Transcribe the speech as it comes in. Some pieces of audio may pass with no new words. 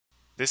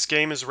This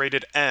game is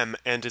rated M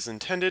and is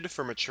intended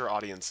for mature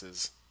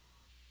audiences.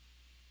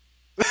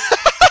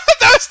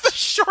 That was the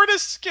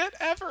shortest skit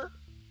ever!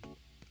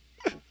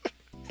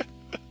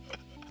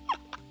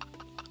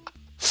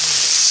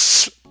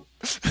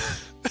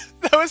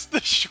 That was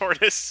the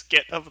shortest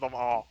skit of them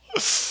all.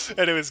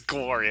 And it was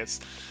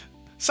glorious.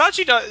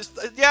 Sachi does...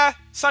 Yeah,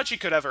 Sachi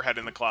could have her head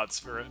in the clouds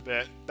for a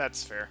bit.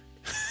 That's fair.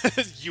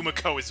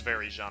 Yumiko is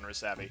very genre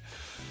savvy.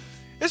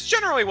 It's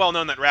generally well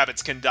known that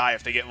rabbits can die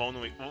if they get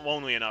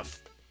lonely enough.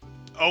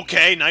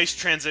 Okay, nice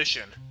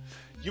transition.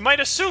 You might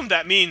assume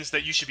that means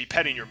that you should be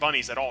petting your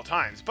bunnies at all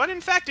times, but in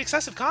fact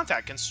excessive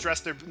contact can stress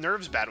their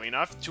nerves badly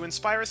enough to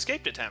inspire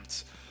escape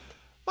attempts.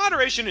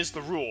 Moderation is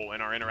the rule in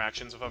our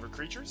interactions with other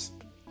creatures.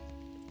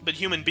 But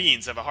human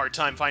beings have a hard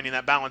time finding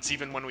that balance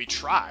even when we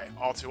try.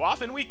 All too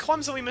often, we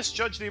clumsily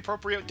misjudge the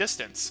appropriate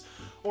distance,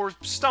 or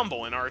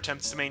stumble in our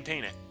attempts to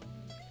maintain it.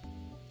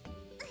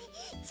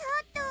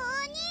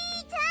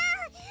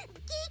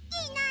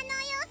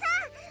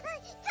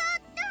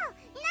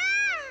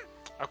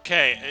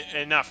 Okay,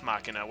 enough,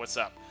 Machina. What's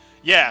up?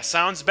 Yeah,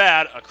 sounds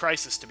bad. A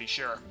crisis, to be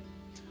sure.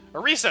 A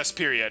recess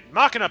period.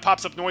 Machina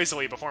pops up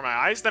noisily before my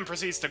eyes, then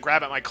proceeds to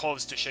grab at my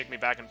clothes to shake me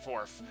back and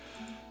forth.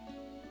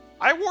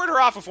 I ward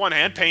her off with one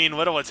hand, paying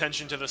little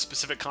attention to the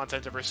specific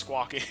content of her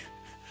squawking.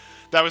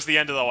 That was the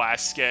end of the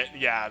last skit.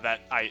 Yeah,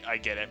 that I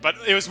get it. But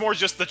it was more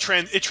just the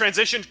it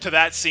transitioned to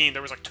that scene.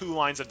 There was like 2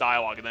 lines of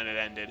dialogue, and then it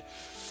ended.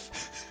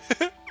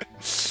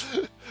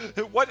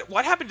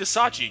 What happened to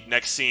Sachi?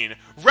 Next scene.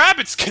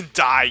 Rabbits can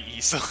die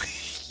easily.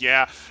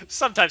 Yeah,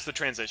 sometimes the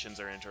transitions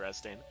are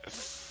interesting.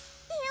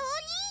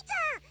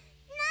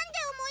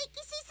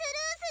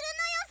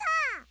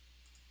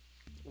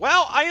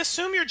 Well, I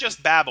assume you're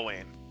just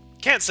babbling.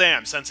 Can't say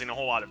I'm sensing a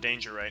whole lot of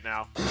danger right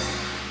now.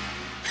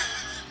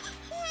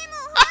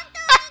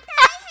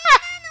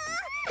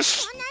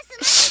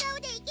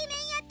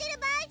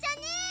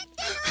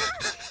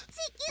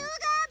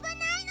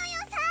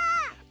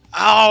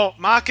 Oh,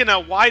 Machina,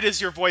 why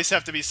does your voice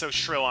have to be so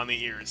shrill on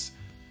the ears?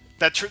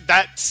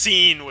 That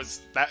scene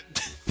was...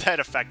 That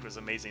effect was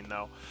amazing,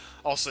 though.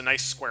 Also,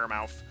 nice square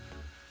mouth.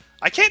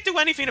 I can't do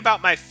anything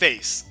about my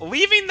face.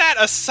 Leaving that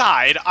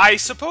aside, I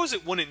suppose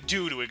it wouldn't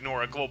do to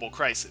ignore a global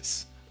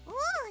crisis.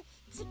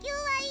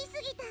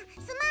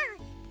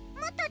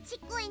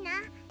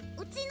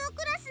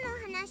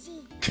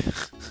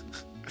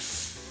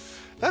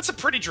 That's a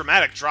pretty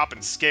dramatic drop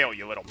in scale,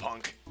 you little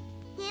punk.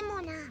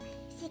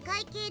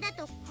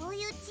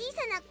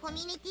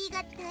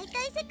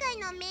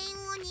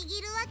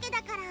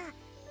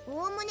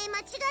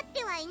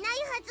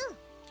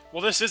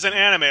 Well, this isn't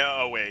anime.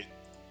 Oh, wait.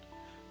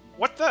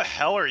 What the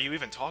hell are you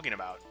even talking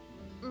about?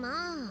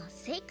 まあ、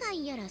世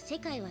界やら世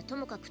界はと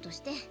もかくと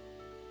して、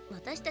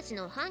私たち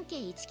の半径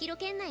1キロ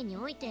圏内に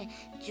おいて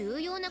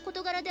重要な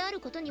事柄である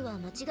ことには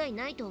間違い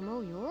ないと思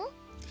うよ。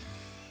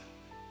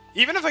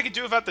Even if I could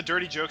do without the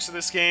dirty jokes of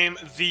this game,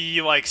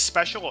 the like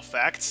special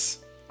effects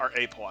are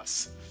A+.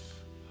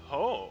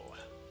 Oh,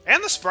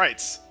 and the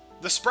sprites.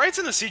 The sprites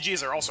and the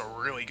CGs are also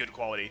really good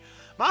quality.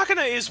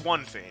 Machina is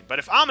one thing, but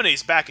if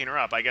Amine's backing her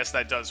up, I guess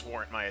that does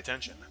warrant my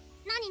attention.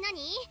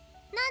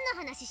 何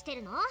の話して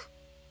るの？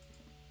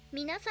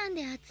皆さん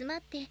で集ま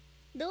って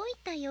どういっ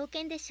た要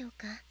件でしょう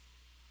か？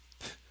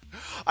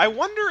 I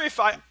wonder if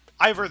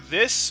either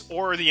this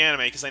or the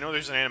anime, because I know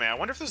there's an anime. I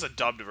wonder if there's a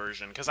dubbed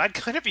version, because I'd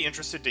kind of be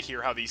interested to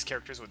hear how these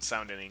characters would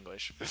sound in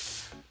English.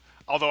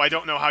 Although I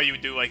don't know how you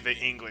would do like the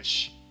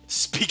English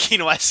speaking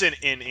lesson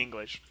in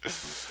English.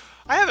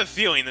 I have a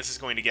feeling this is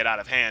going to get out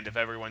of hand if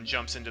everyone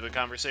jumps into the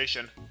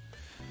conversation.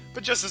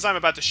 But just as I'm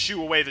about to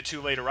shoo away the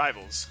 2 late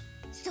arrivals.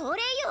 そ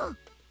れよ!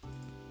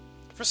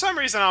 For some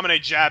reason, Amine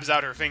jabs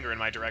out her finger in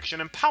my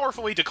direction and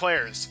powerfully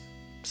declares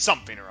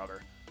something or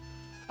other.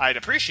 I'd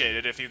appreciate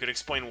it if you could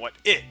explain what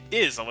it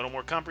is a little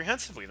more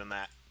comprehensively than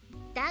that.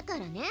 だか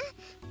らね、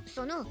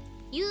その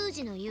有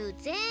事の言う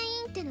全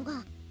員っての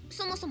が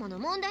そもそもの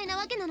問題な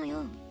わけなの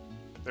よ。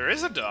There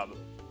is a dub.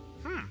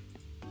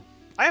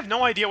 I have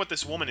no idea what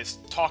this woman is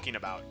talking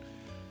about.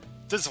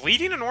 Does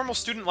leading a normal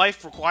student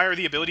life require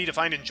the ability to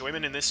find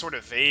enjoyment in this sort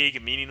of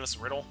vague, meaningless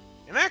riddle?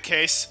 In that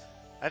case,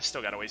 I've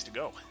still got a ways to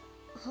go.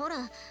 ほ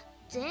ら、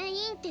全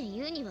員って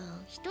言うには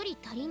一人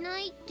足りな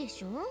いで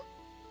しょ?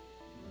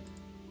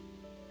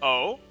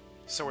 Oh,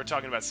 so we're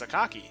talking about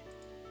Sakaki.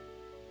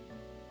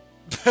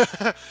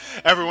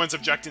 Everyone's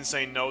objecting,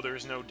 saying no,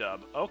 there's no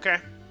dub. Okay.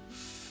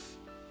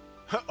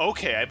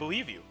 Okay, I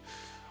believe you.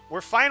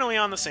 We're finally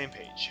on the same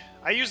page.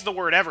 I use the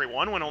word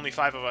everyone when only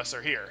 5 of us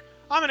are here.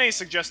 Amine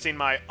suggesting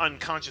my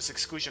unconscious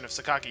exclusion of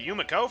Sakaki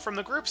Yumiko from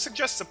the group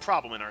suggests a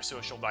problem in our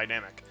social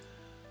dynamic.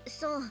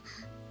 そう、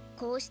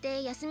こうし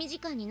て休み時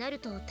間になる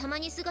とたま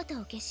に姿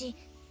を消し、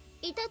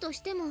いたとし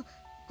ても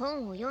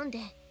本を読んで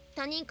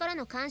他人から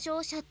の干渉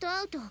をシャット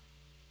アウト。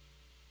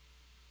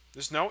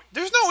There's no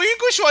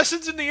English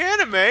lessons in the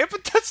anime,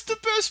 but that's the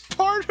best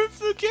part of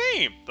the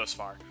game thus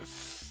far.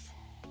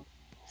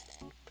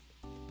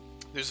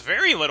 There's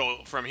very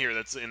little from here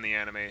that's in the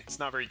anime. It's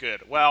not very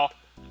good. Well,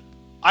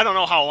 I don't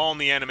know how long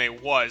the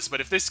anime was, but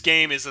if this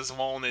game is as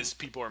long as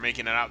people are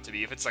making it out to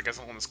be, if it's like as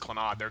long as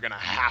Clannad, they're gonna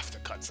have to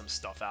cut some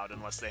stuff out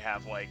unless they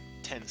have like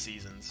 10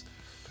 seasons.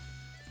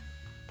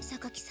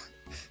 榊さん、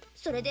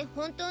それで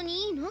本当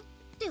にいいのっ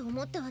て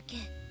思ったわけ。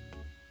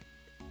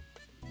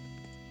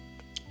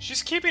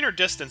She's keeping her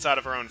distance out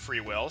of her own free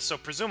will, so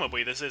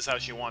presumably this is how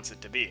she wants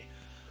it to be.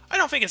 I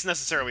don't think it's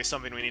necessarily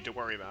something we need to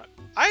worry about.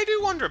 I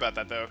do wonder about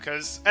that though,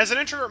 because as an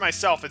introvert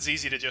myself, it's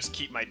easy to just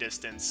keep my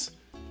distance.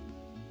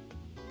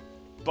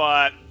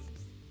 But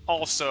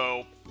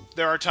also,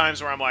 there are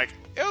times where I'm like,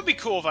 it would be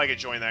cool if I could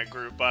join that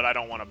group, but I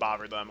don't want to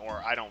bother them,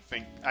 or I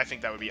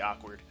think that would be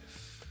awkward.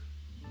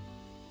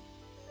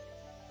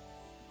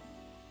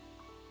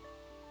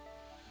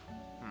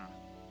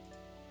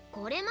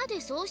 これまで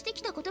そうして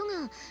きたこと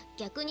が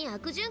逆に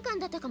悪循環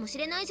だったかもし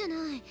れないじゃ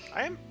ない。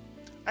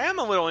I am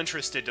a little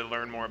interested to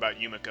learn more about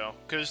Yumiko,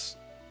 because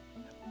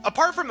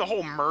apart from the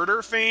whole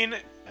murder thing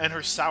and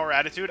her sour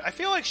attitude, I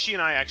feel like she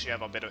and I actually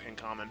have a bit in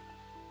common.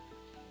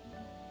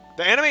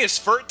 The anime is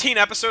 13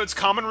 episodes,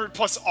 common root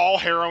plus all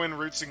heroine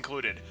roots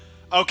included.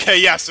 Okay,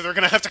 yeah, so they're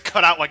gonna have to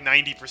cut out like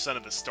 90%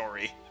 of the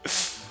story.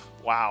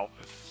 Wow.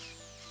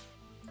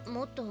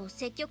 もっと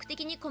積極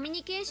的にコミュ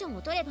ニケーション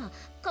を取れば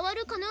変わ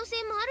る可能性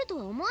もあると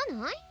は思わ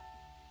ない？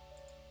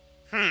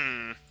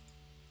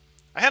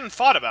 I hadn't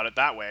thought about it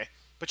that way,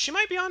 but she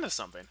might be onto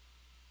something.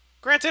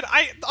 Granted,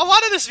 a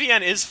lot of this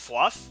VN is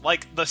fluff,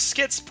 like, the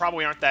skits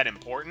probably aren't that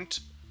important.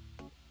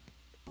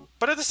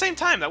 But at the same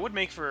time, that would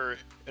make for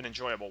an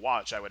enjoyable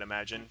watch, I would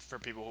imagine, for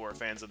people who are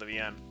fans of the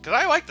VN. Because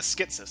I like the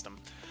skit system.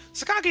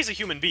 Sakaki's a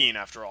human being,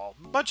 after all.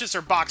 Much as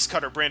her box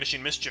cutter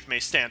brandishing mischief may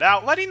stand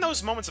out, letting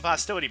those moments of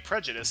hostility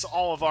prejudice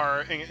all of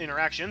our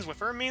interactions with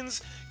her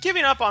means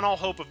giving up on all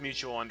hope of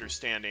mutual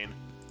understanding.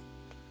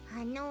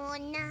 あの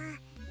女、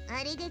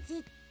あれで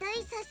絶対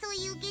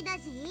誘い受けだ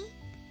ぜ。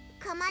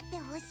構って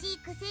ほしい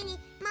くせに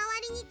周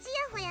りにチ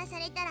ヤホヤさ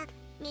れたら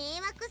迷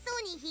惑そ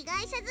うに被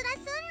害者面すんの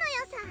よ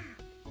さ。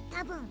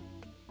多分。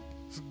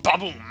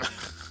Baboom!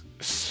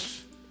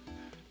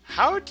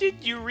 How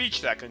did you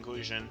reach that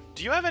conclusion?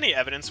 Do you have any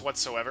evidence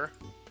whatsoever?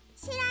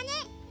 知らね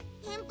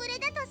え。テンプレ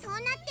だとそうな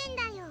ってん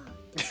だよ。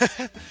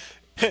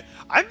You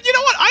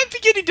know what? I'm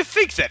beginning to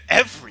think that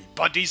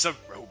everybody's a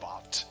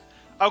robot.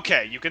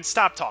 Okay, you can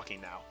stop talking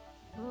now.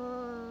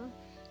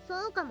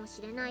 そうかもし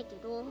れないけ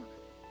ど、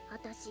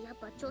私やっ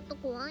ぱちょっと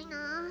怖い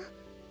な。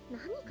何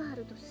かあ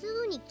るとす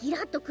ぐにギ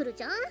ラッとくる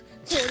じゃん。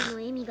氷の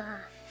笑みが。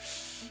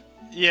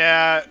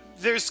Yeah,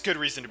 there's good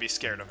reason to be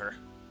scared of her.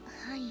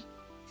 はい、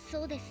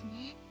そうです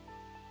ね。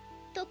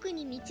特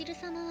にみちる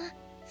様は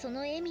そ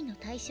の笑みの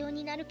対象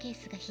になるケー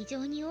スが非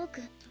常に多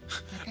く、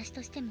私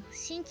としても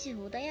心中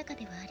穏やか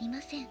ではありま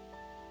せん。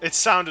It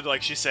sounded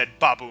like she said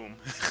baboom.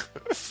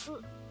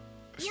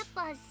 やっ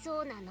ぱ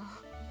そうなの。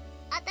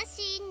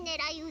私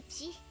狙い撃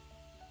ち。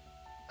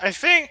I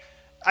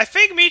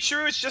think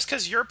Michiru is just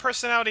because your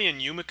personality and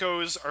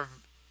Yumiko's are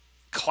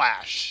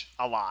clash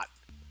a lot.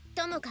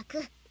 ともか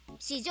く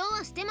市場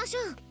は捨てまし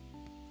ょう。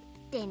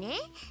でね、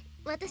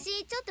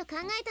私ちょっと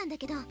考えたんだ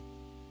けど、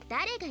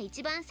誰が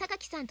一番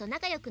榊さんと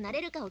仲良くな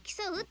れるかを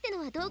競うっての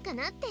はどうか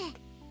なって。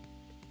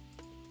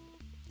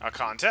A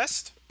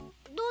contest?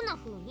 どんな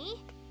風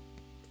に？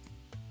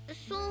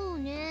そう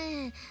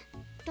ね。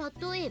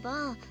例え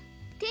ば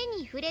手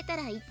に触れた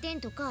ら1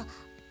点とか、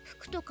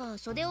服とか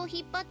袖を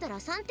引っ張ったら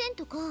3点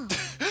とか。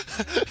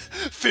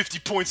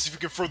50 points if you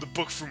can throw the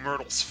book through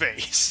Myrtle's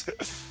face.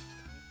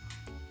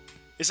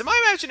 Is it my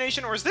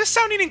imagination, or is this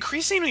sounding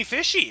increasingly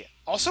fishy?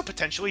 Also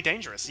potentially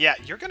dangerous. Yeah,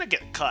 you're gonna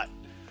get cut.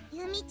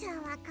 ユミちゃ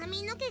んは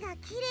髪の毛が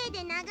綺麗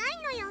で長い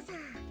のよさ。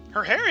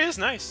Her hair is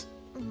nice.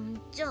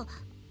 じゃあ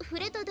触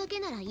れただけ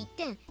なら1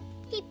点、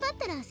引っ張っ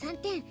たら3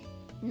点、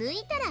抜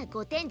いたら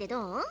5点で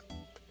どう？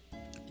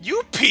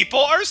 You people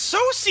are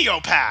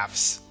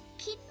sociopaths!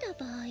 切っ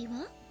た場合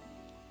は？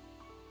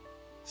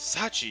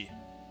 Sachi.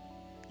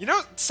 You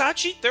know,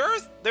 Sachi, there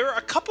are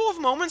a couple of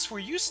moments where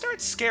you start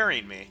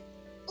scaring me.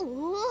 お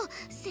お、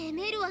攻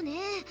めるわね。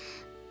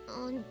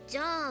じ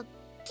ゃあ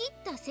切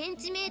ったセン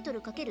チメート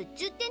ルかける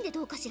10点で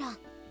どうかしら。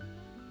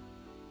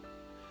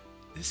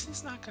 This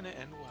is not gonna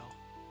end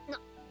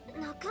well.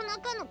 なかな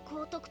かの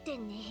高得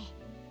点ね。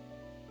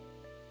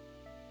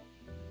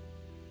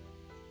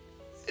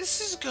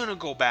This is gonna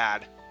go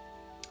bad.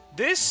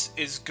 This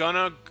is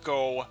gonna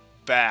go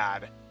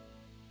bad.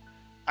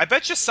 I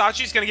bet you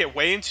Sachi's gonna get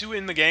way into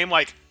in the game,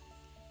 like,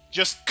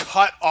 just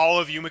cut all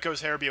of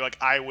Yumiko's hair, be like,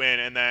 I win,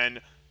 and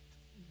then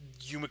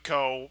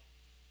Yumiko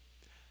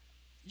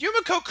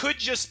could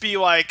just be,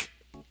 like,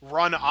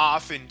 run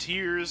off in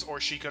tears, or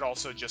she could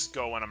also just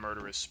go on a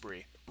murderous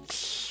spree.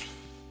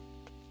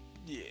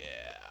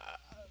 Yeah.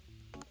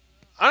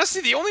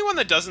 Honestly, the only one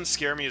that doesn't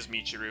scare me is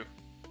Michiru.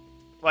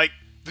 Like,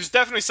 there's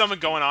definitely something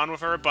going on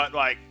with her, but,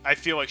 like, I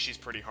feel like she's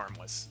pretty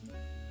harmless.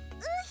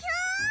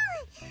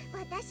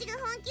 私が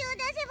本気を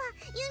出せば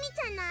ユミ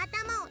ちゃんの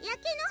頭を焼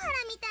け野原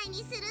みたい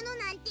にするの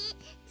なんて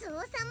造作も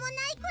な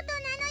いことな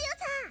のよ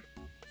さ。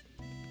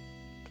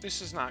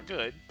 This is not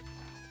good.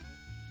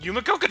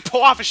 Yumiko could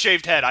pull off a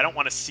shaved head. I don't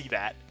want to see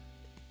that.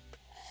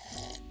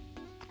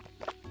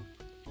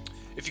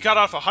 If you cut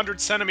off 100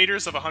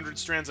 centimeters of 100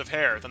 strands of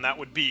hair, then that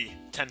would be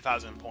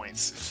 10,000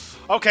 points.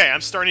 Okay,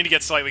 I'm starting to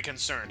get slightly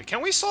concerned.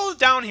 Can we slow it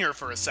down here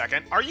for a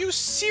second? Are you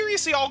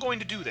seriously all going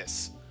to do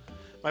this?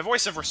 My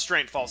voice of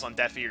restraint falls on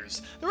deaf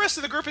ears. The rest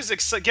of the group is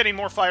getting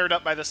more fired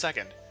up by the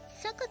second.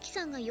 榊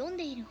さんが読ん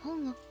でいる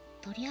本を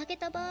取り上げ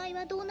た場合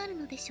はどうなる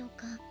のでしょう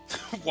か?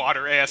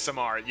 Water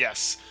ASMR,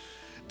 yes.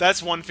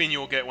 That's one thing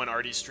you'll get when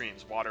Artie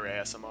streams, water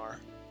ASMR.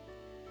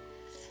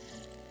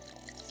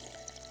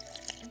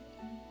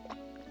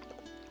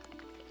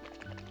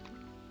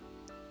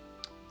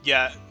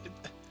 Yeah,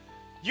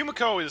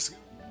 Yumiko is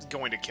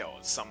going to kill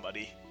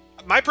somebody.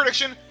 My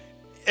prediction,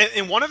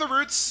 in one of the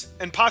routes,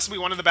 and possibly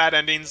one of the bad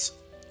endings,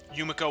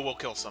 Yumiko will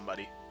kill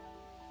somebody.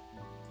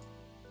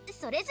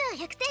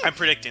 I'm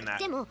predicting that.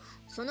 でも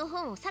その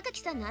本を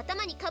榊さんの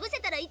頭にかぶせ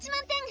たら1万点。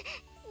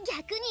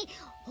逆に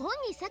本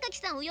に榊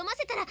さんを読ま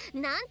せたら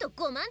なんと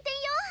5万点よ。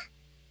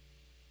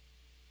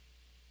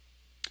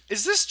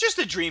Is this just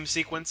a dream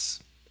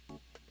sequence?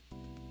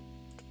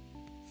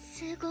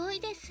 すごい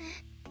です。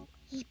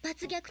一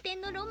発逆転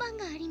のロマン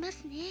がありま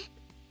すね。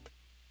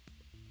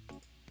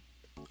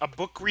A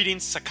book reading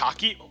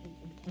Sakaki?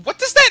 What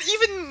does that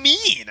even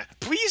mean?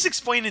 Please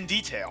explain in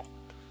detail.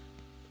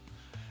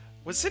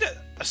 Was it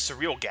a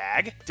surreal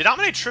gag? Did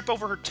Amane trip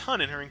over her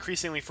tongue in her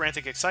increasingly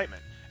frantic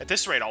excitement? At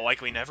this rate, I'll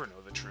likely never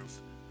know the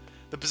truth.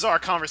 The bizarre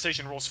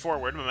conversation rolls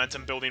forward,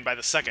 momentum building by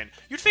the second.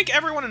 You'd think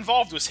everyone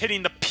involved was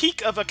hitting the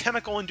peak of a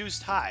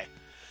chemical-induced high.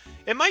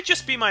 It might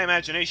just be my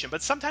imagination,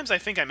 but sometimes I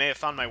think I may have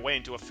found my way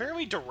into a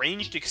fairly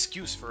deranged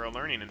excuse for a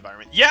learning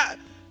environment. Yeah,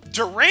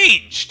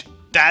 deranged!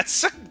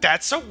 That's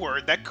a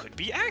word that could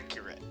be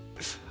accurate.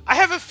 I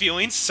have a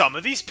feeling some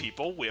of these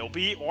people will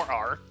be or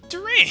are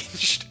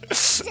deranged.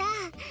 じゃ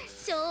あ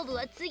勝負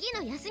は次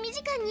の休み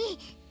時間に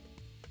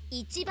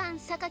一番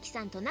榊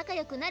さんと仲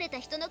良くなれた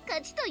人の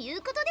勝ちとい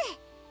うこと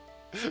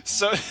で。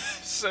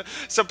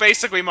So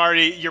basically,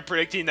 Marty, you're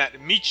predicting that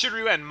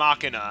Michiru and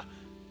Makina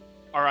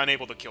are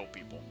unable to kill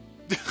people.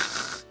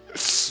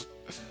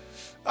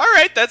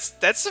 Alright,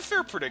 that's a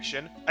fair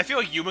prediction. I feel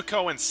like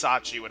Yumiko and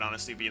Sachi would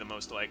honestly be the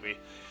most likely.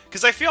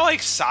 Because I feel like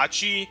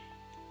Sachi...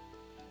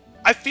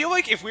 I feel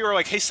like if we were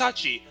like, hey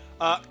Sachi,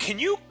 can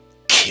you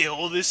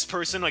kill this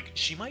person? Like,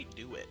 she might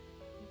do it.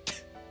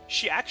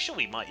 She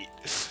actually might.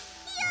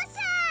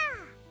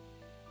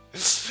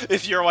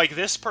 If you're like,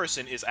 this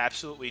person is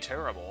absolutely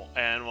terrible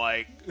and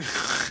like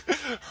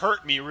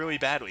hurt me really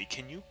badly,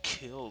 can you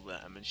kill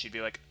them? And she'd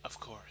be like, of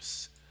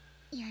course.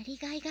 やり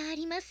がいがあ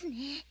ります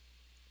ね。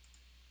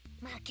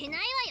負けない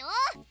わ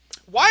よ。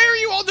Why are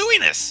you all doing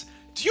this?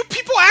 Do you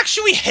people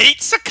actually hate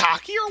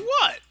Sakaki or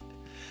what?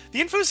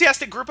 The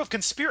enthusiastic group of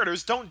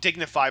conspirators don't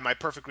dignify my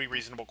perfectly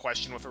reasonable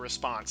question with a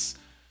response.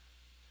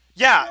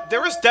 Yeah, there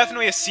was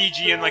definitely a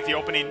CG in like the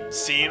opening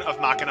scene of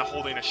Makina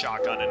holding a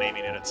shotgun and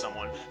aiming it at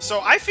someone.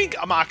 So I think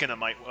Makina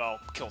might, well,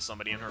 kill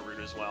somebody in her route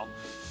as well.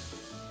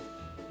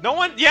 No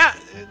one, yeah,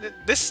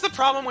 this is the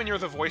problem when you're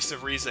the voice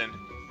of reason.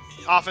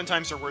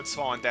 Oftentimes her words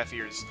fall on deaf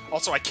ears.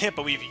 Also, I can't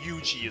believe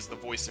Yuji is the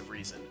voice of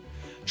reason.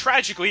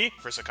 Tragically,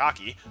 for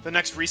Sakaki, the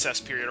next recess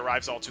period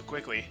arrives all too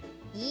quickly.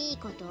 いい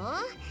こと？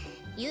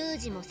ユー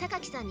ジも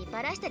榊さんに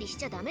バラしたりし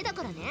ちゃダメだ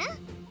からね。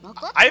分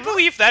かった？ I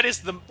believe that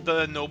is the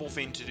noble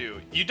thing to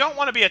do. You don't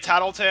want to be a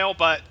tattletale,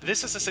 but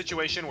this is a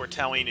situation where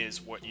telling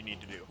is what you need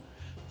to do.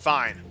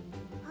 Fine.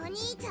 お兄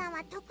ちゃん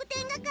は得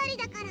点係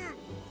だから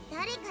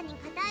誰かに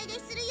肩入れ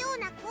するよう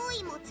な行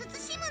為も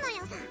慎むの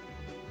よさ。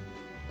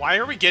 Why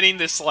are we getting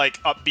this, like,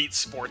 upbeat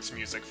sports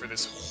music for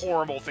this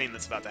horrible thing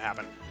that's about to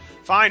happen?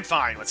 Fine,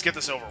 fine, let's get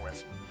this over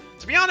with.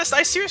 To be honest,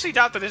 I seriously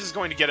doubt that this is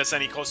going to get us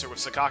any closer with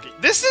Sakaki.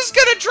 This is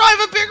gonna drive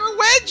a bigger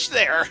wedge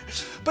there!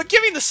 But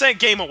giving the same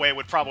game away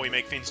would probably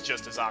make things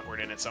just as awkward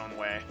in its own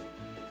way.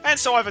 And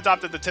so I've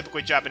adopted the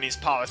typically Japanese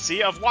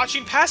policy of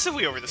watching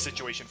passively over the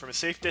situation from a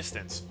safe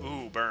distance.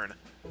 Ooh, burn.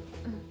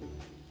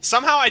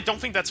 Somehow I don't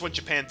think that's what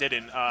Japan did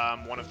in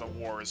one of the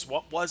wars.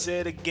 What was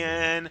it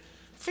again?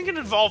 I think it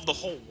involved the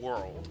whole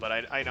world, but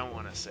I don't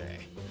want to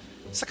say.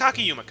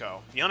 Sakaki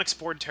Yumiko, the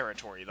unexplored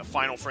territory, the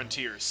final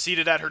frontier,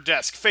 seated at her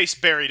desk, face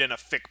buried in a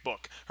thick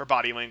book. Her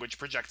body language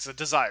projects a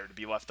desire to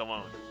be left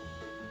alone.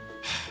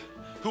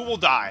 Who will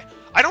die?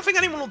 I don't think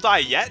anyone will die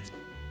yet,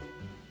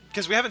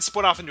 because we haven't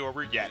split off into a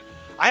route yet.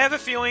 I have a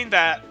feeling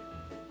that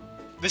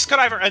this could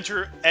either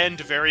end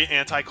very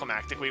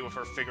anticlimactically with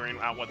her figuring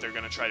out what they're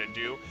going to try to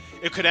do.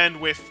 It could end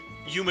with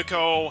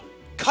Yumiko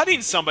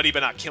cutting somebody but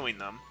not killing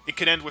them. It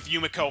could end with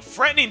Yumiko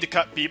threatening to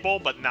cut people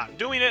but not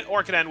doing it,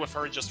 or it could end with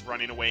her just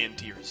running away in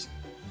tears.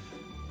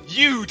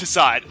 You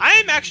decide.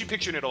 I'm actually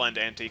picturing it'll end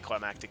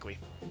anticlimactically.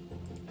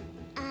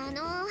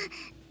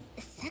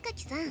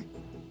 榊さん、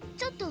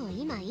ちょっと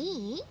今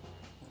いい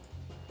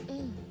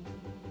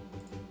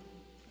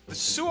？The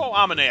Suo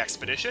Amane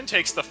expedition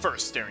takes the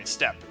first daring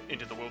step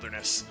into the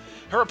wilderness.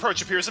 Her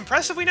approach appears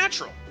impressively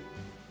natural.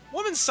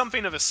 Woman's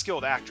something of a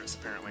skilled actress,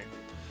 apparently.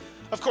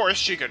 Of course,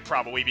 she could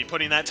probably be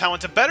putting that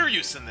talent to better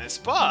use than this,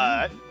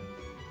 but...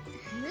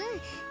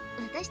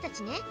 私た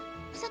ちね、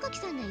榊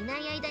さんがいな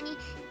い間に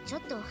ちょ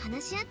っと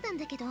話し合ったん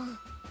だけど。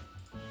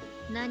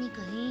何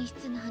か演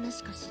出の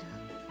話かしら。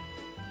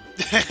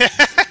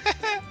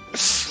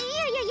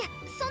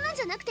そんなん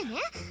じゃなくてね。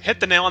 Hit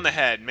the nail on the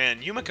head.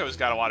 Man, Yumiko's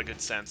got a lot of good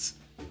sense.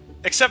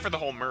 Except for the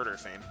whole murder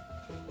thing.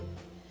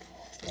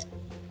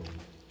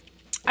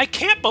 I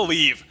can't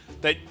believe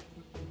that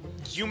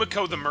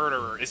Yumiko the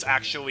murderer is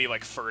actually,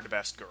 like, third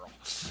best girl.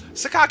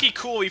 Sakaki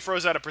coolly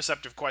throws out a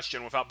perceptive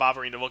question without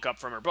bothering to look up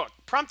from her book,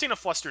 prompting a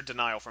flustered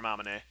denial from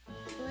Amane.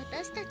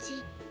 私た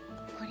ち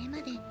これま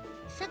で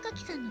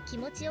榊さんの気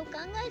持ちを考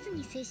えず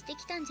に接して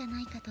きたんじゃ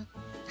ないかと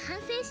反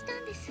省した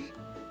んです。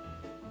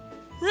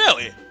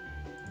 Really?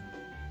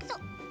 そう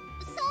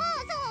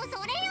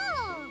それよ。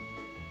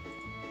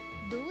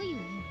どういう意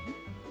味？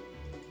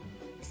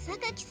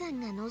榊さん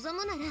が望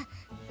むなら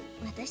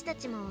私た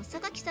ちも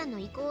榊さんの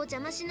意向を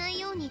邪魔しない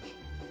ように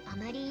あ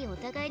まりお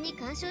互いに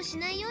干渉し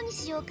ないように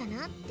しようか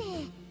なって。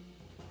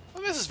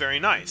 Well, this is very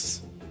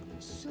nice.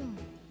 そう。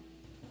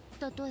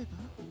例えば？ね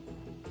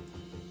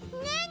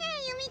えね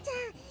えユミちゃ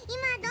ん、今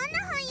どんな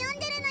本読ん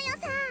でるのよ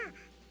さ。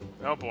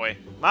 Oh boy.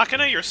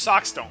 Makina, your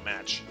socks don't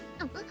match.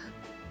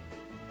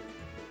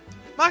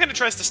 Makina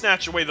tries to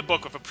snatch away the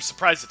book with a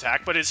surprise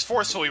attack, but is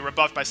forcefully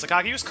rebuffed by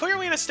Sakaki, who's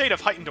clearly in a state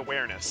of heightened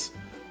awareness.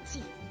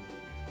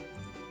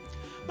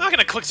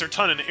 Makina clicks her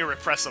tongue in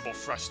irrepressible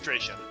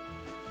frustration.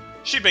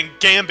 She'd been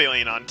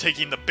gambling on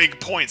taking the big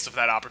points of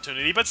that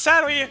opportunity, but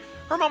sadly,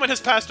 her moment has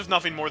passed with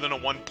nothing more than a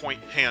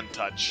one-point hand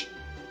touch.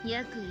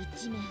 約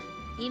1名、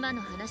今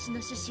の話の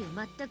趣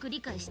旨を全く理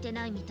解して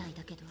ないみたい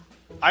だけど。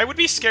 I would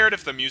be scared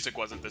if the music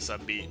wasn't this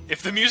upbeat.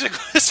 If the music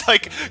was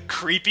like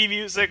creepy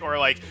music or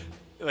like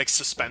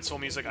suspenseful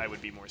music, I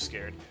would be more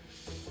scared.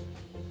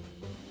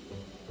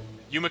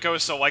 Yumiko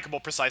is so likable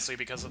precisely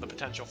because of the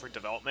potential for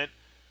development.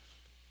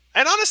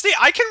 And honestly,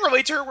 I can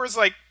relate to her where it's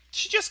like,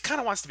 she just kind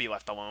of wants to be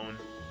left alone.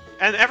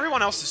 And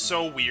everyone else is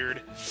so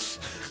weird.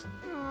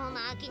 もう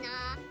マキ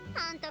ナ、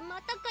あんたま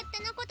た勝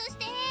手なことし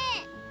て。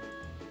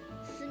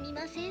すみ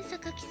ません、榊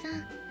さ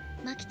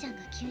ん。マキちゃん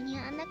が急に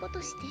あんなこと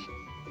して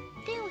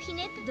手をひ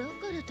ねって。だか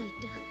らといっ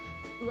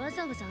てわ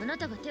ざわざあな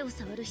たが手を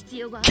触る必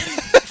要がある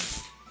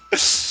の？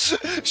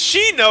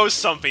 She knows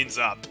something's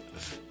up.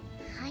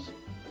 はい、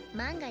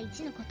万が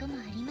一のことも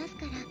あります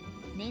から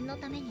念の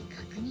ために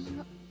確認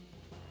を。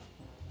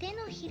手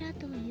のひら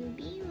と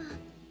指は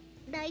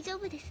大丈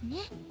夫ですね。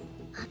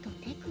あと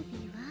手首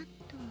は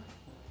と。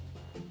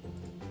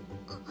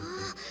あ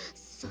あ、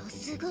さ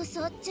すが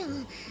さっちゃ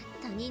ん。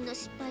他人の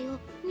失敗を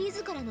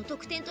自らの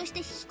得点として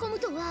引き込む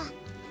とは。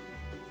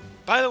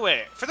 By the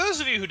way, for those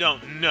of you who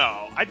don't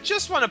know, I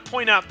just want to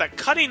point out that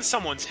cutting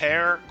someone's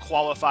hair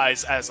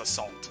qualifies as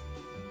assault.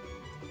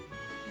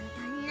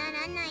 な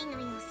らないの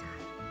よさ。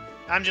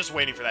 I'm just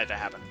waiting for that to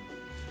happen.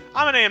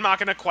 Amane and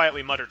Makina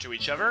quietly mutter to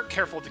each other,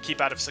 careful to keep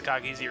out of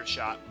Sakaki's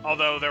earshot.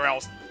 Although they're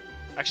all...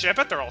 Actually, I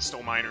bet they're all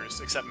still minors,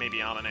 except maybe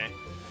Amane.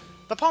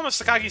 The palm of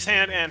Sakaki's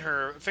hand and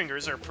her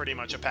fingers are pretty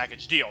much a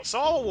package deal, so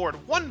I'll award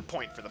 1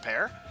 point for the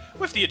pair.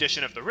 With the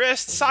addition of the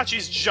wrist,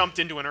 Sachi's jumped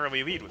into an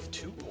early lead with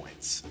 2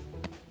 points.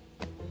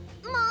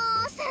 も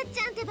うさっち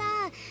ゃんってば、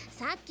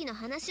さっきの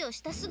話を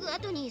したすぐ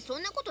後にそ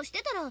んなことし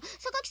てたら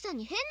榊さん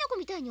に変な子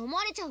みたいに思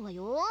われちゃうわ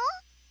よ。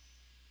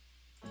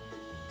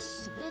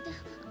それで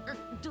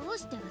どう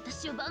して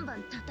私をバンバ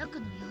ン叩く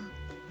のよ。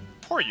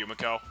 Poor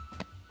Yumiko.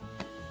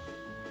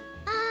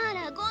 あ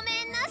らご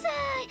めんなさ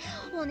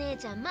い、お姉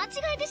ちゃん間違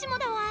えてしも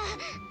だわ。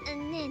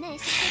ねえねえ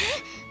知っ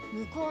て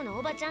る？向こうの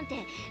おばちゃんっ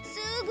て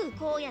すぐ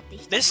こうやって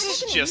人 This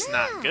is just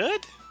not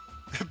good.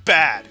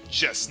 Bad,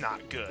 just not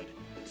good.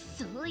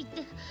 そう言っ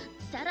て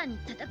さらに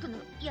叩くの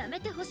やめ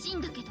てほしい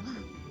んだけど。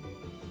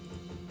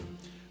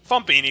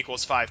 Thumping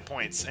equals 5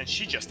 points, and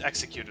she just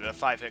executed a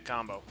 5-hit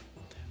combo.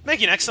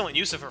 Making excellent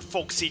use of her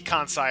folksy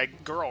Kansai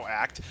girl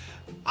act,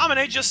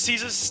 Amane just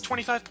seizes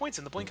 25 points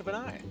in the blink of an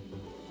eye.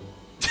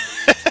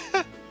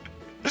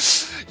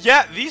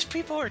 Yeah, these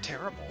people are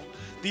terrible.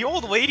 The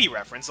old lady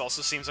reference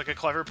also seems like a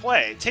clever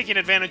play, taking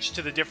advantage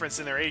to the difference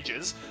in their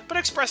ages, but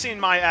expressing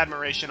my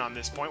admiration on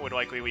this point would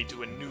likely lead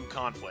to a new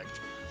conflict.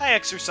 I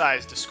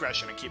exercise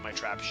discretion and keep my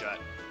trap shut.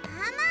 た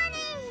まね、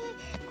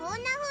こんな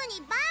風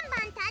にバンバ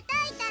ン叩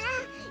いたら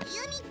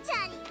ユミち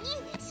ゃんに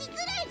失礼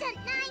じゃ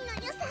ない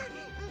のよさ。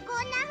こ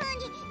んな風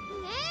に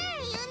ね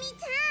えユミ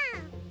ちゃ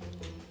ん。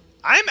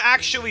 I'm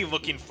actually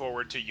looking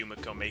forward to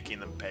Yumiko making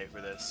them pay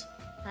for this.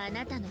 あ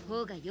なたの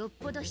方がよっ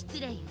ぽど失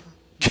礼よ。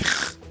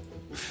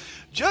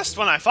 Just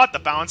when I thought the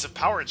balance of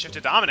power had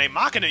shifted to Amane,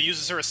 Makina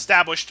uses her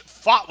established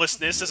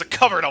thoughtlessness as a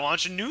cover to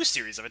launch a new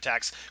series of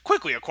attacks,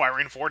 quickly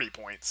acquiring 40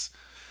 points.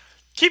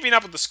 Keeping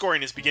up with the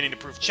scoring is beginning to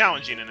prove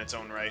challenging in its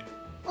own right.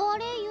 あ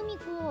れユミ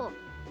コ、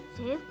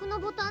制服の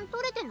ボタン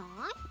取れてない？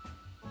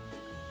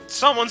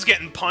 Someone's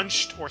getting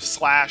punched or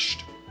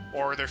slashed,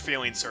 or their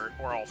feelings hurt,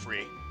 or all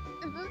three.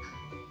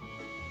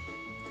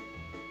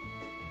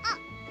 あ、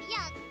いや、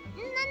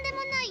なんで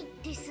もない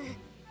です。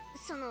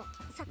その、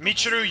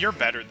Michiru, you're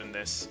better than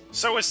this.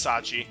 So is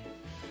Sachi.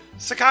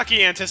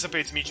 Sakaki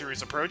anticipates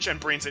Michiru's approach and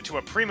brings it to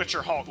a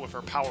premature halt with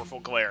her powerful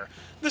glare.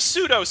 The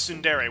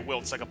pseudo-tsundere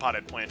wilts like a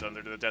potted plant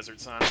under the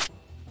desert sun.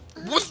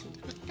 What?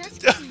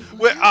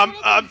 Wait,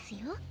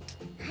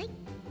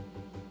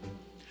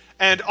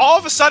 And all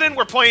of a sudden,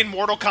 we're playing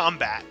Mortal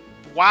Kombat.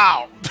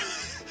 Wow.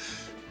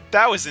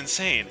 That was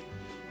insane.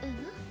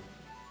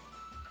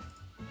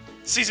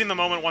 Seizing the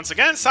moment once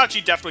again,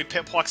 Sachi deftly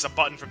plucks a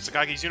button from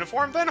Sakaki's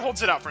uniform, then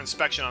holds it out for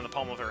inspection on the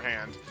palm of her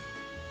hand.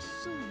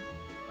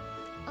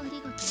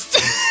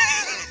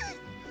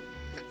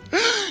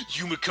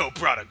 Yumiko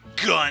brought a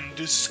gun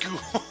to school.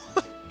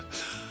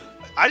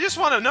 I just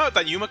want to note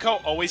that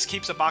Yumiko always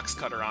keeps a box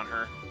cutter on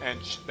her, and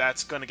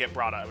that's going to get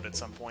brought out at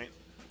some point.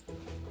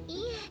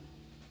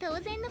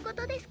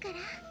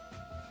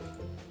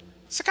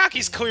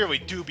 Sakaki's clearly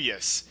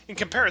dubious. In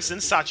comparison,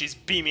 Sachi's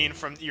beaming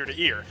from ear to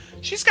ear.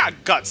 She's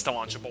got guts to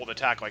launch a bold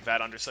attack like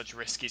that under such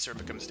risky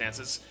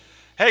circumstances.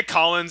 Hey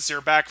Collins,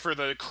 you're back for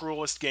the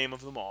cruelest game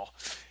of them all.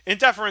 In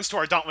deference to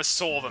our dauntless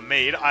soul of a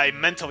maid, I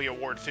mentally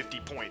award 50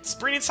 points,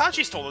 bringing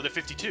Sachi's total to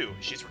 52.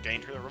 She's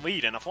regained her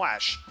lead in a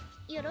flash.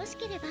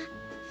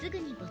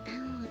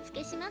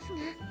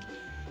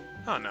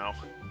 Oh no.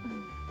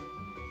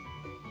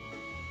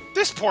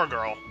 This poor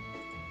girl.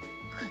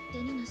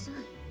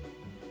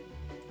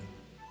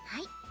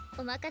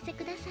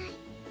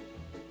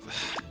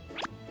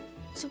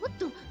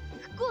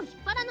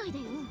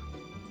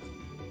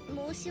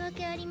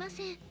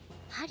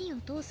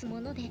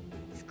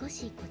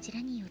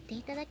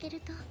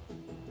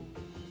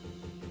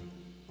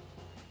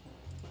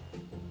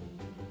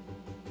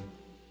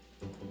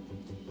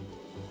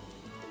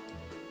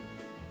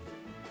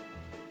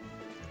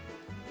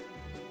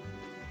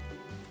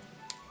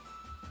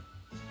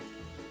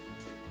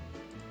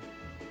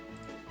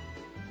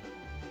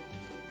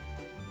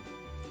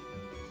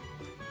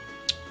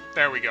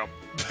 There we go.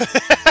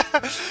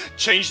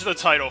 Change the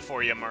title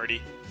for you,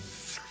 Marty.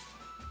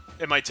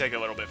 It might take a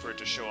little bit for it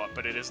to show up,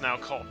 but it is now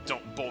called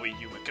Don't Bully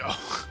Yumiko.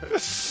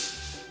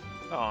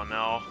 Oh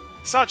no.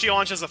 Sachi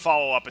launches a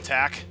follow-up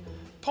attack.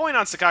 Pulling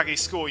on Sakaki's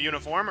school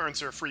uniform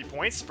earns her 3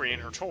 points, bringing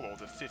her total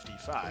to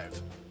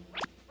 55.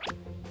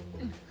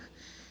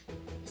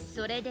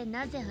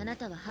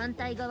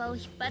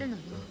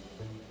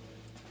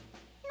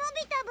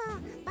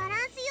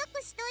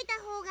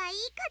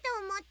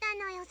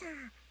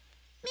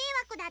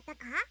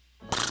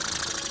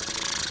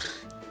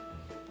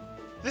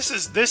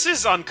 This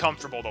is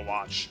uncomfortable to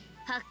watch.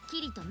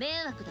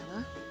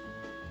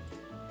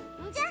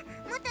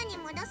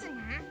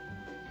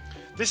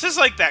 This is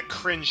like that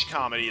cringe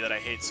comedy that I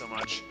hate so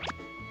much.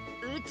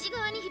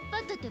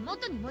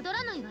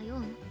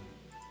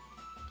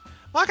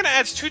 Makina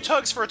adds 2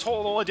 tugs for a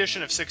total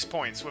addition of 6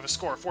 points. With a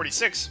score of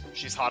 46,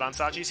 she's hot on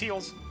Sachi's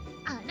heels.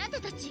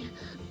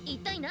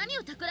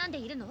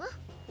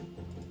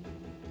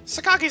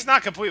 Sakaki's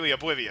not completely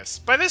oblivious.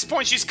 By this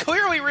point, she's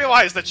clearly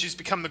realized that she's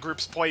become the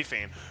group's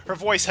plaything. Her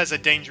voice has a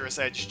dangerous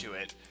edge to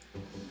it.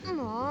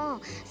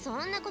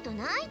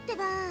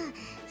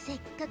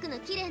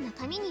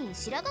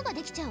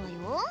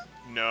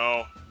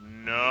 No,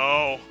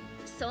 no.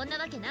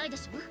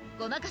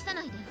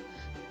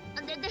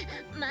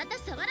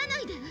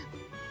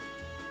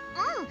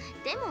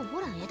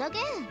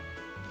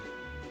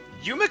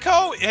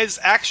 Yumiko is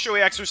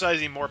actually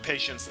exercising more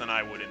patience than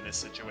I would in this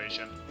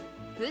situation.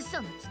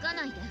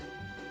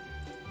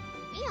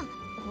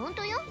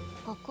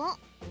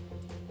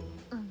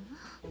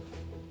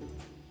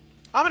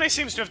 Amane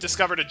seems to have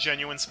discovered a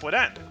genuine split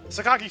end.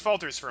 Sakaki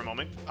falters for a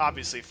moment,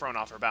 obviously thrown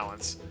off her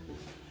balance.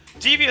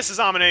 Devious as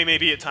Amane may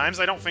be at times,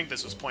 I don't think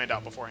this was planned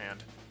out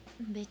beforehand.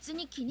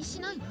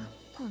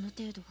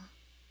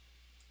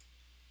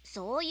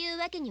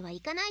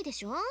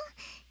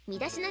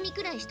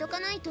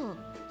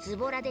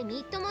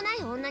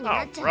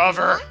 Oh,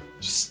 brother!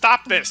 Just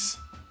stop this!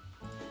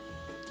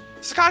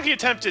 Sakaki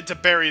attempted to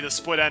bury the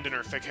split end in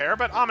her thick hair,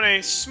 but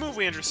Amane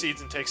smoothly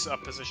intercedes and takes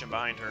up position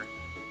behind her.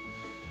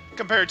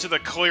 Compared to the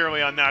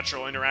clearly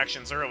unnatural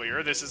interactions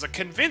earlier, this is a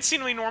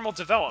convincingly normal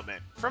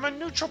development. From a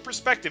neutral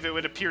perspective, it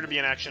would appear to be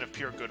an action of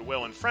pure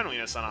goodwill and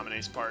friendliness on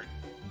Amane's part.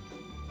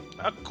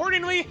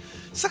 Accordingly,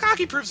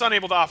 Sakaki proves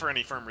unable to offer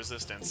any firm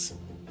resistance.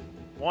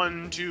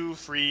 1, 2,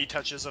 3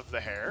 touches of the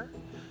hair.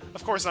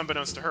 Of course,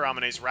 unbeknownst to her,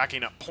 Amane's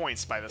racking up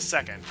points by the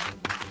second.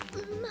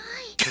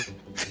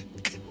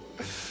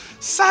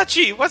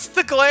 Sachi, what's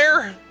the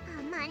glare?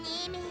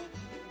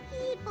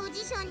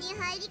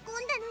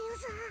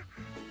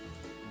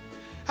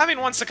 Having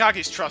won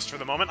Sakaki's trust for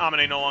the moment,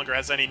 Amane no longer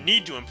has any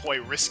need to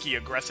employ risky,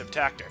 aggressive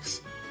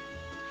tactics.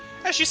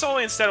 As she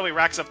slowly and steadily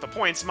racks up the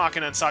points,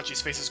 Makina and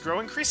Sachi's faces grow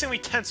increasingly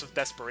tense with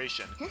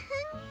desperation.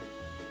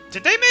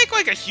 Did they make,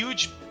 like, a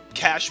huge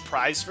cash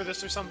prize for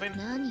this or something?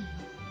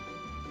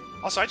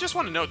 Also, I just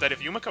want to note that if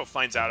Yumiko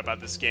finds out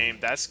about this game,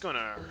 that's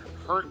gonna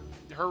hurt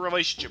her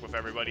relationship with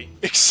everybody.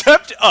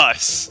 Except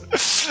us!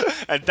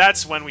 And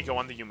that's when we go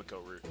on the Yumiko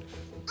route.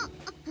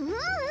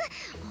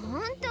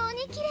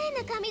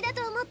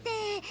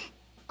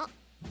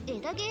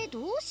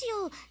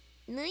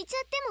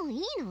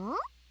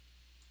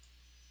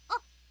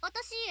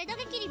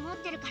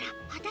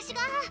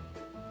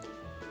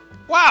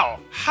 Wow,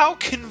 how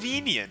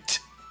convenient!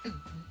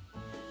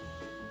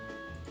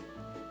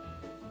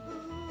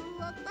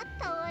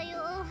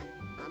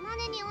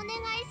 茜にお願い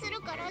する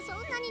からそ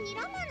んなに睨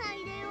まな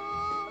いでよ。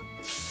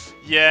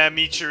 Yeah,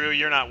 Michiru,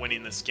 you're not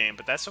winning this game,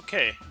 but that's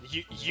okay.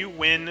 You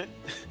win.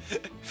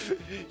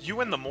 You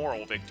win the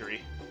moral victory.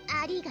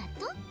 ありが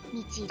とう、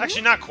みちる。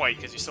 Actually, not quite,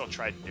 because you still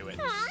tried to do it.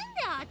 なん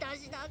で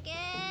私だけ。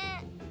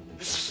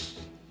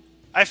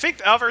 I think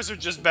the others are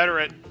just better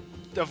at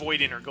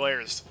avoiding her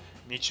glares.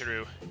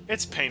 Michiru,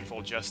 it's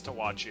painful just to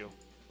watch you.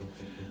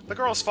 The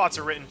girl's thoughts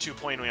are written too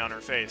plainly on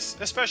her face,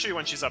 especially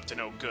when she's up to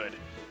no good.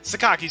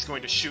 Sakaki's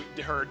going to shoot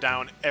her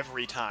down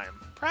every time.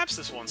 Perhaps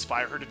this will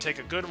inspire her to take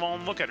a good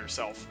long look at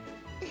herself.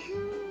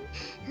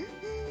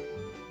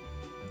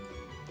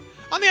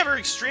 On the other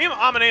extreme,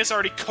 Amane is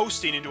already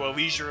coasting into a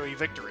leisurely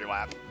victory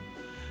lap.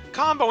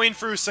 Combing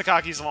through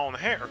Sakaki's long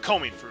hair, or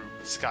combing through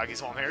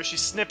Sakaki's long hair, she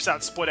snips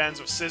out split ends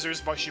with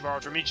scissors she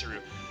borrowed from Michiru.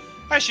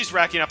 As she's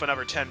racking up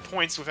another 10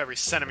 points with every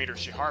centimeter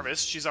she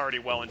harvests, she's already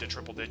well into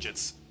triple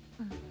digits.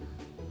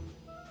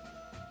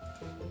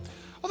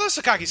 Although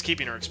Sakaki's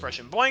keeping her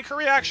expression blank, her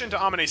reaction to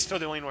Amane's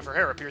fiddling with her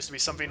hair appears to be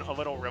something a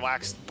little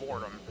relaxed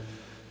boredom.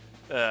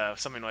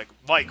 Something like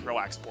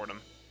relaxed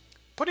boredom.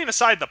 Putting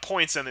aside the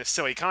points in this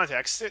silly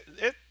context,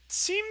 it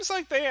seems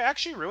like they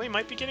actually really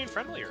might be getting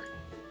friendlier.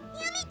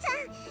 ユミちゃ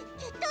ん、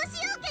決闘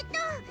しよう決闘。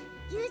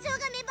友情が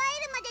芽生え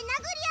るまで殴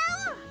り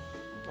合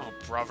おう。 Oh,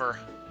 brother.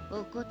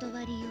 お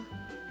断りよ。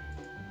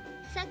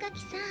榊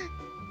さ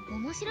ん、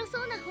面白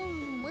そうな本をお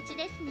持ち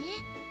ですね。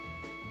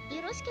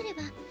よろしけれ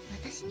ば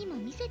私にも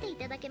見せてい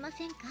ただけま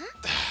せんか？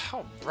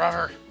 Oh,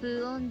 brother. 不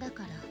穏だ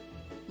から。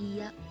い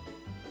や。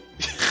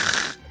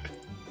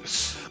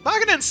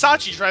Magana and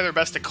Sachi try their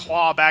best to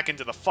claw back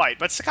into the fight,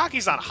 but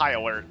Sakaki's on high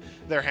alert.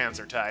 Their hands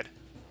are tied.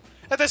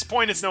 At this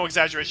point, it's no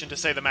exaggeration to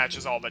say the match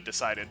is all but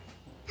decided.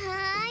 は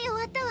ーい、終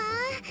わったわ。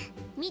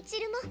みち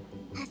るも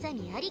ハサ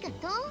ミありが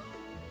とう。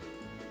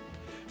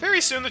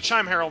 Very soon, the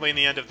chime heralding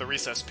the end of the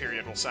recess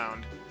period will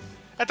sound.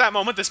 At that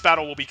moment, this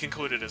battle will be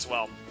concluded as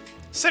well.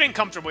 Sitting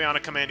comfortably on a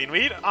commanding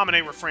lead,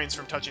 Amane refrains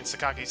from touching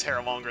Sakaki's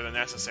hair longer than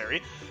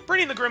necessary,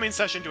 bringing the grooming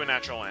session to a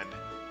natural end.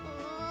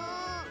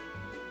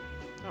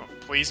 Oh,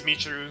 please,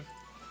 Michiru.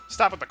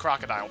 Stop with the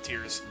crocodile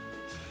tears.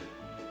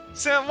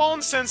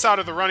 Long since out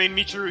of the running,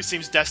 Michiru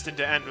seems destined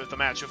to end with the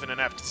match with an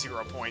inept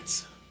 0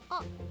 points.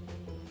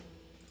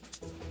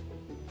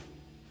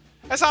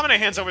 As Amane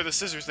hands over the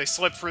scissors, they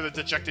slip through the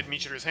dejected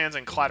Michiru's hands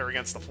and clatter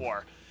against the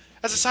floor.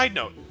 As a side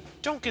note,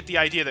 don't get the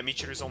idea that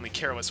Michiru's only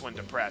careless when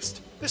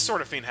depressed. This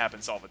sort of thing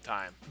happens all the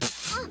time.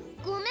 あ、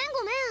ごめん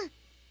ごめん。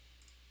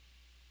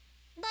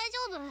大丈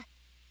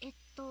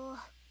夫？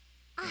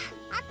あっ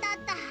たあっ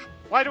た。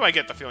 Why do I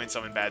get the feeling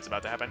something bad's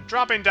about to happen?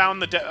 Dropping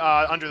down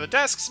under the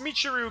desks,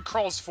 Michiru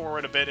crawls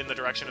forward a bit in the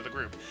direction of the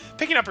group.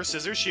 Picking up her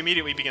scissors, she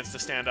immediately begins to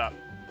stand up.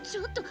 ち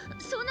ょっと、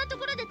そんなと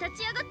ころで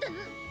立ち上がったの？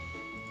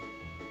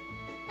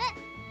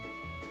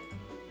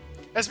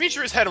 As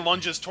Michiru's head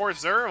lunges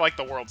towards her, like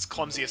the world's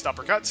clumsiest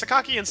uppercut,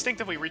 Sakaki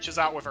instinctively reaches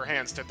out with her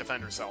hands to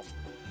defend herself.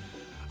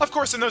 Of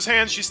course, in those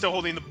hands, she's still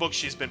holding the book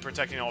she's been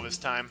protecting all this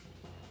time.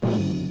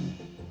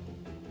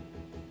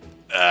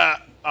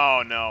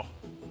 Oh no.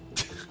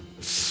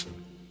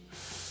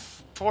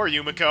 Poor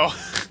Yumiko.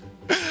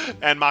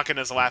 And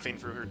Makina's laughing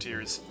through her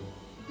tears.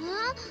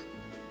 Huh?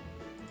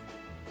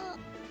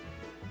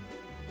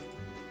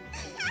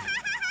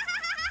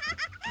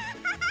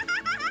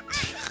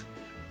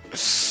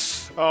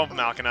 Oh,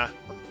 Makina.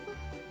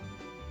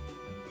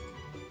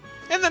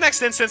 In the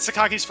next instant,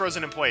 Sakaki's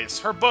frozen in place.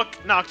 Her book,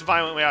 knocked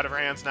violently out of her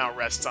hands, now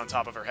rests on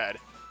top of her head.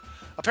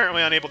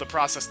 Apparently unable to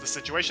process the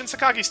situation,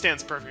 Sakaki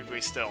stands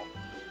perfectly still.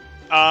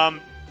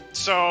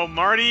 So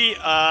Marty,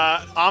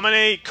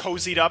 Amane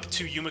cozied up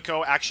to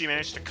Yumiko, actually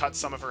managed to cut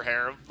some of her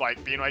hair,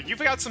 like, being like, you've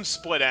got some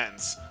split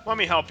ends. Let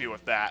me help you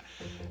with that.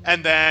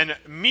 And then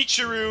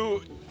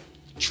Michiru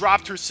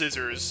dropped her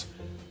scissors,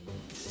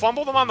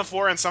 fumbled them on the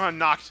floor, and somehow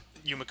knocked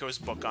Yumiko's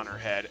book on her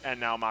head, and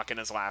now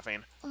Makina's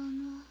laughing.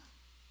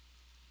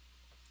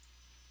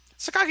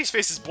 Sakaki's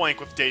face is blank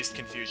with dazed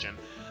confusion.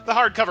 The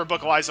hardcover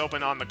book lies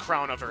open on the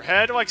crown of her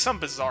head, like some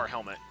bizarre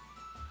helmet.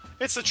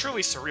 It's a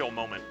truly surreal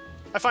moment.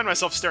 I find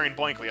myself staring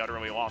blankly,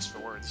 utterly lost for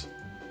words.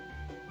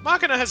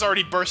 Makina has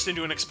already burst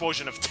into an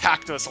explosion of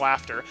tactless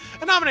laughter,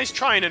 and Amane's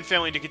trying and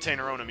failing to contain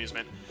her own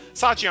amusement.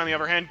 Sachi, on the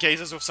other hand,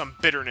 gazes with some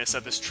bitterness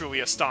at this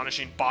truly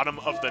astonishing bottom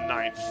of the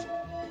ninth.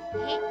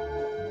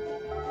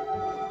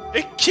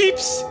 It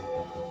keeps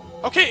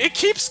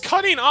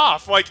cutting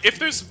off. Like, if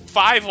there's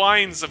 5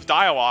 lines of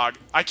dialogue,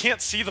 I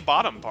can't see the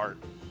bottom part.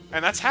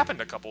 And that's happened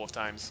a couple of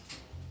times.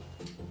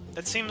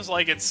 It seems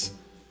like it's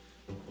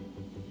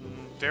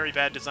very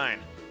bad design.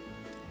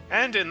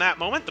 And in that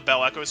moment, the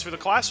bell echoes through the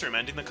classroom,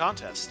 ending the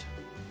contest.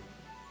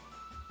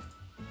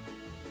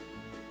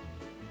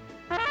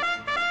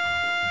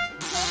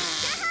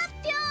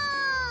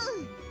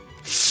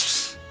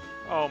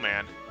 Oh,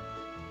 man.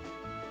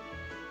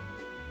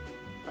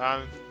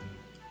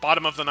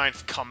 Bottom of the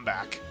ninth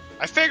comeback.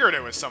 I figured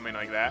it was something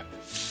like that.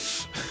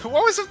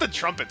 What was with the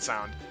trumpet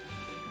sound?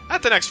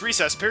 At the next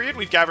recess period,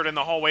 we've gathered in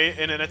the hallway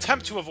in an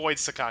attempt to avoid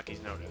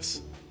Sakaki's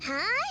notice. は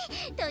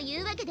ーい、と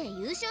いうわけで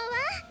優勝は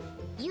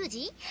ユー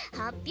ジ、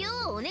発表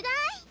をお願い。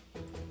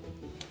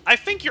I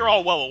think you're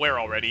all well aware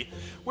already.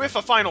 With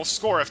a final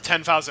score of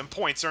 10,000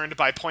 points earned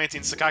by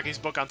planting Sakaki's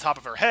book on top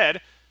of her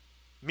head,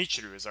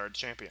 Michiru is our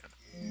champion.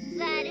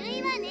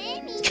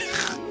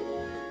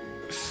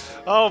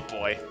 Oh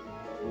boy.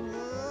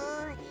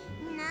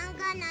 なん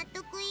か納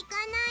得いか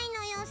ない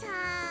のよさ。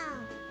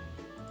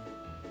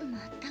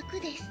全く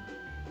です。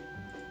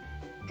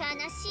悲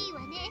しいわ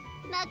ね。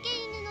負け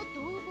犬の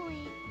遠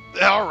吠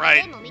え。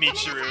Alright,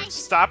 Michiru,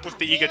 stop with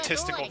the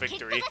egotistical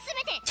victory.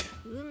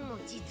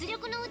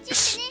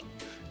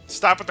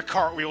 Stop with the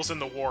cartwheels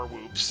and the war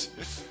whoops.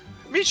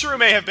 Michiru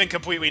may have been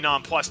completely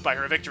nonplussed by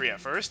her victory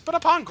at first, but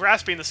upon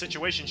grasping the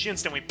situation, she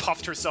instantly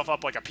puffed herself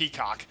up like a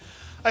peacock.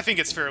 I think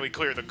it's fairly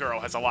clear the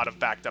girl has a lot of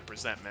backed up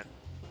resentment.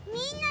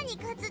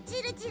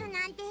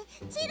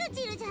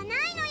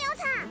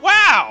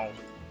 Wow!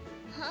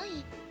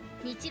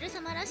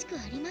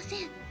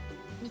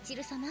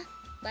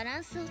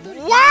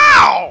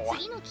 Wow!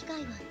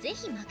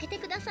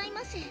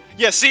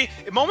 Yeah, see,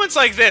 moments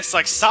like this,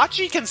 like,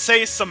 Sachi can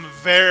say some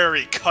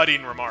very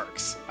cutting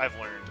remarks, I've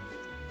learned.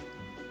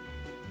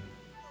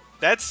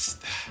 That's...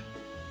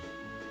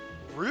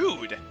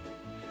 rude.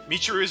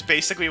 Michiru is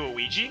basically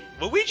Luigi.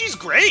 Luigi's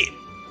great!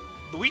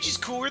 Luigi's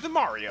cooler than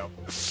Mario.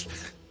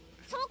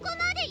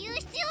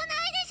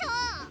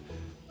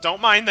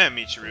 Don't mind them,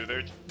 Michiru.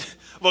 They're...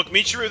 Look,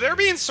 Michiru, they're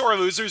being sore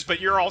losers, but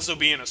you're also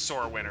being a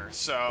sore winner,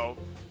 so...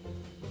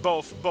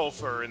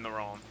 Both are in the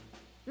wrong.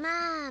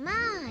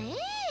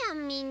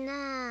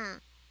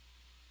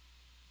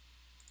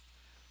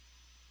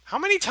 How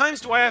many times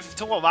do I have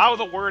to allow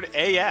the word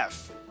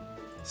AF?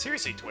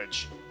 Seriously,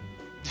 Twitch.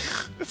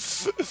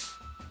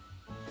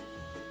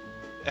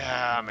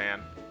 Ah,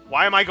 man.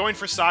 Why am I going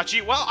for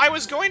Sachi? Well, I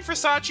was going for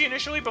Sachi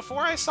initially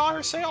before I saw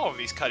her say all of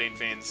these cutting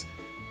things.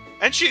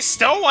 And she's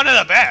still one of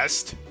the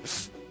best!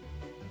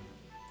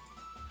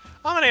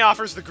 Amane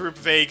offers the group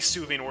vague,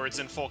 soothing words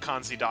in full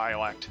Kanzi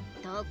dialect.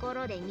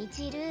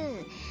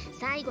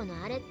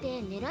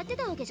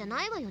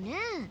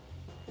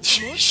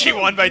 She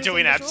won by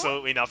doing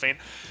absolutely nothing.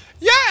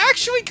 Yeah,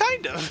 actually,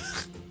 kind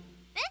of.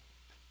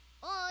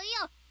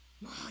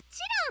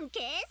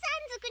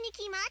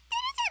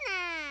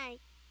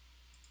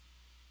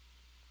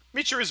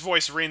 Michiru's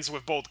voice rings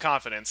with bold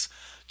confidence.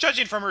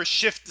 Judging from her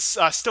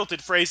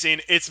stilted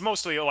phrasing, it's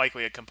mostly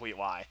likely a complete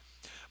lie.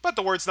 But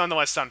the words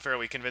nonetheless sound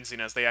fairly convincing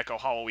as they echo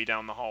hollowly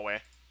down the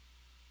hallway.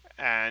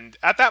 And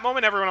at that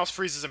moment, everyone else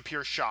freezes in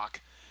pure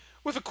shock.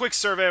 With a quick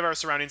survey of our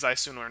surroundings, I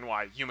soon learn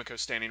why.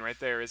 Yumiko's standing right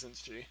there, isn't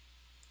she?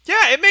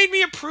 Yeah, it made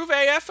me approve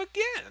AF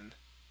again!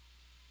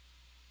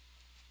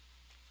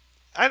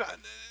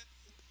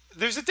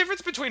 There's a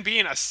difference between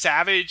being a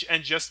savage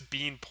and just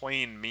being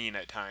plain mean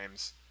at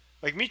times.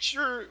 Like,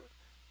 Michiru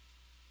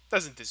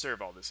doesn't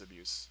deserve all this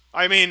abuse.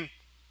 I mean,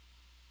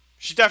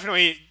 she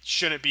definitely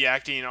shouldn't be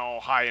acting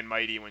all high and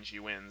mighty when she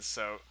wins,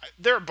 so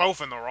they're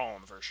both in the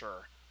wrong for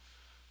sure.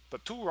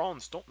 But two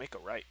wrongs don't make a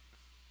right.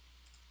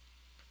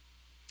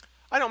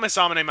 I don't miss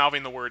Amane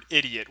mouthing the word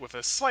idiot with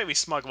a slightly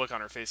smug look on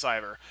her face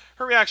either.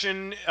 Her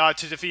reaction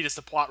to defeat is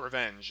to plot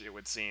revenge, it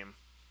would seem.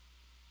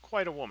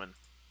 Quite a woman.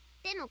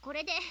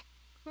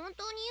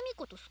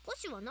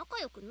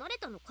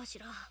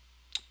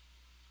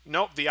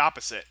 Nope, the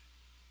opposite.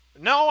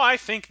 No, I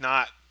think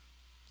not.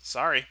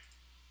 Sorry.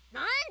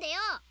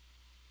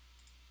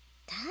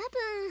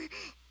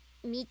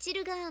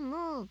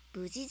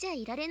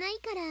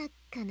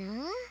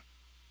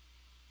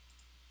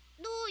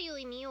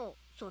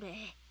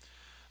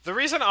 The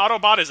reason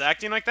Autobot is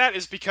acting like that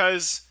is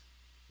because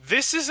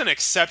this is an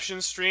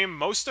exception stream.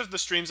 Most of the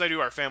streams I do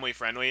are family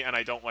friendly, and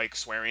I don't like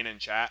swearing in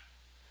chat.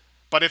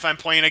 But if I'm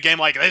playing a game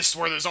like this,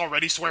 where there's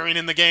already swearing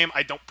in the game,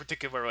 I don't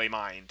particularly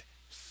mind.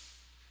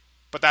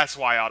 But that's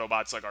why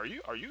Autobot's like, are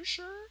you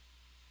sure?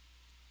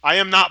 I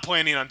am not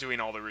planning on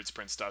doing all the routes,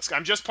 Prince Dusk.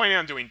 I'm just planning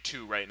on doing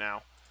 2 right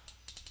now.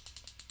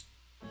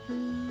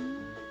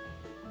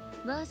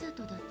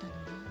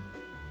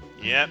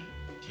 Yep,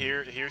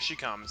 here she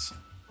comes.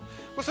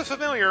 With a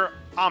familiar,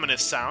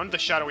 ominous sound, the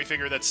shadowy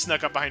figure that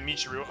snuck up behind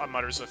Michiru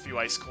mutters a few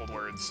ice-cold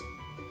words.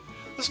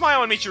 The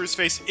smile on Michiru's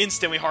face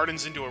instantly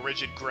hardens into a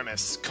rigid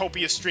grimace.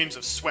 Copious streams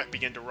of sweat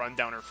begin to run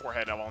down her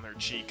forehead along her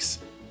cheeks.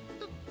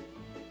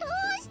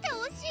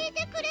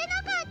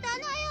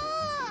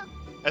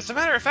 As a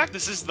matter of fact,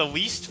 this is the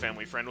least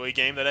family-friendly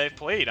game that I've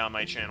played on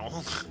my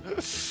channel.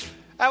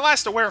 At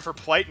last aware of her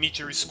plight,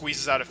 Michiru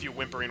squeezes out a few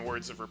whimpering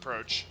words of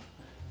reproach.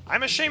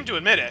 I'm ashamed to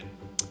admit it,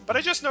 but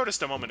I just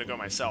noticed a moment ago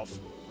myself.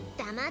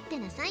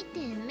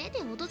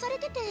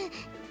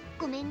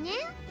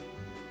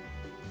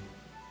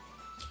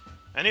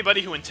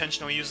 Anybody who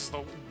intentionally uses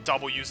the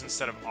W's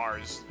instead of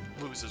R's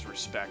loses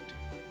respect.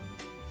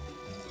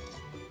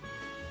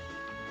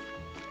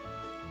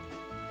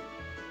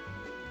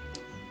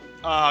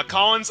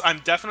 Collins, I'm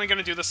definitely going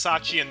to do the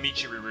Sachi and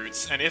Michiru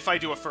routes, and if I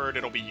do a third,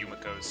 it'll be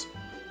Yumiko's.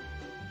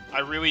 I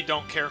really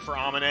don't care for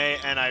Amane,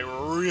 and I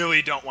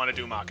really don't want to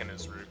do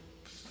Makina's route.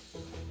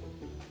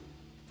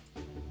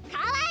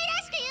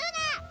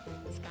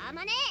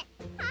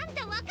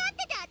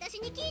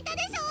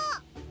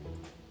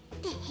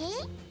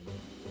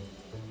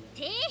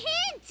 底辺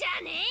じゃ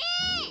ね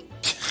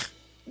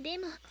え。で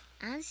も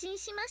安心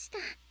しました。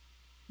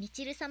み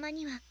ちる様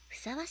にはふ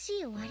さわし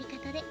い終わり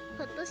方で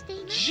ほっとして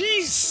います。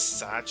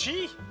 Jeez,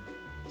 Sachi!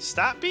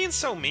 Stop being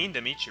so mean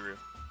to Michiru.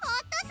 ほ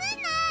っとす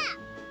んな。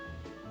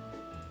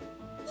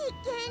一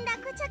見落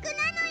着な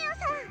のよ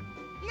さ。な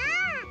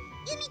あ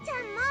ユミちゃ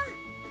んも。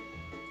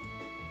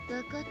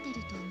分かってる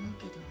と思う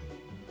けど、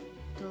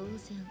当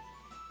然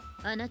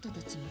あなた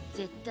たちも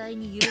絶対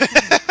に許さな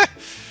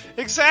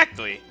い。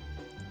Exactly.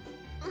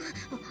 ほ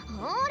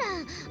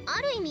ら、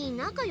ある意味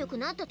仲良く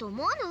なったと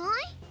思わな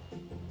い？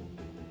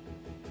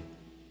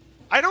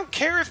 I don't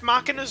care if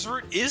Machina's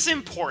route is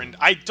important.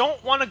 I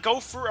don't want to go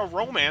through a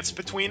romance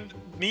between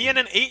me and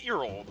an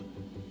 8-year-old.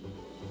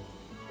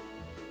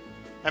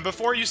 And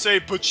before you say,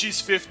 but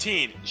she's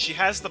 15, she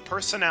has the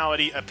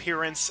personality,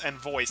 appearance, and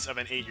voice of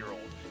an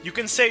 8-year-old. You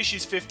can say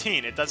she's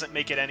 15, it doesn't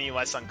make it any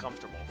less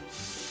uncomfortable.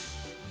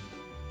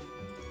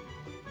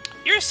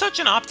 You're such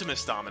an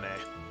optimist, Domine.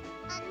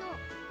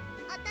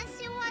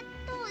 私は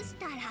どうし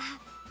たら。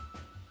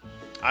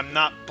 I'm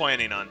not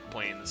planning on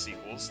playing the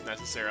sequels,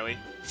 necessarily.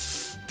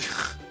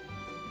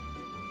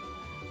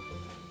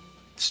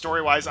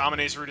 Story-wise,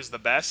 Amine's route is the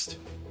best.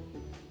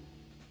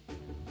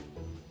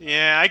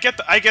 Yeah, I get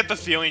the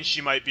feeling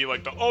she might be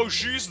like oh,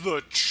 she's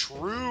the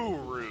true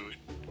route.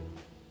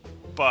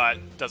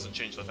 But doesn't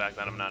change the fact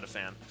that I'm not a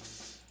fan.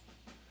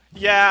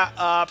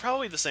 Yeah,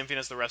 probably the same thing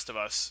as the rest of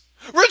us.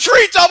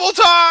 Retreat double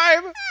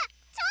time! ちょっ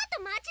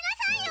と待ちな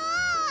さいよ。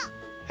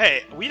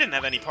 Hey, we didn't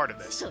have any part of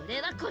this. そ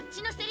れはこっ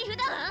ちのセリフ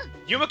だわ。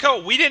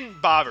 Yumiko, we didn't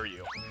bother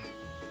you.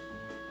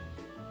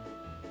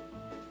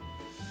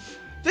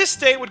 This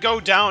day would go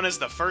down as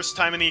the first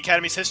time in the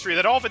Academy's history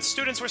that all of its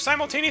students were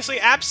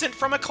simultaneously absent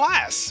from a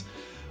class.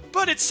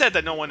 But it's said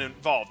that no one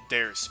involved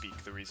dare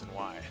speak the reason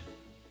why.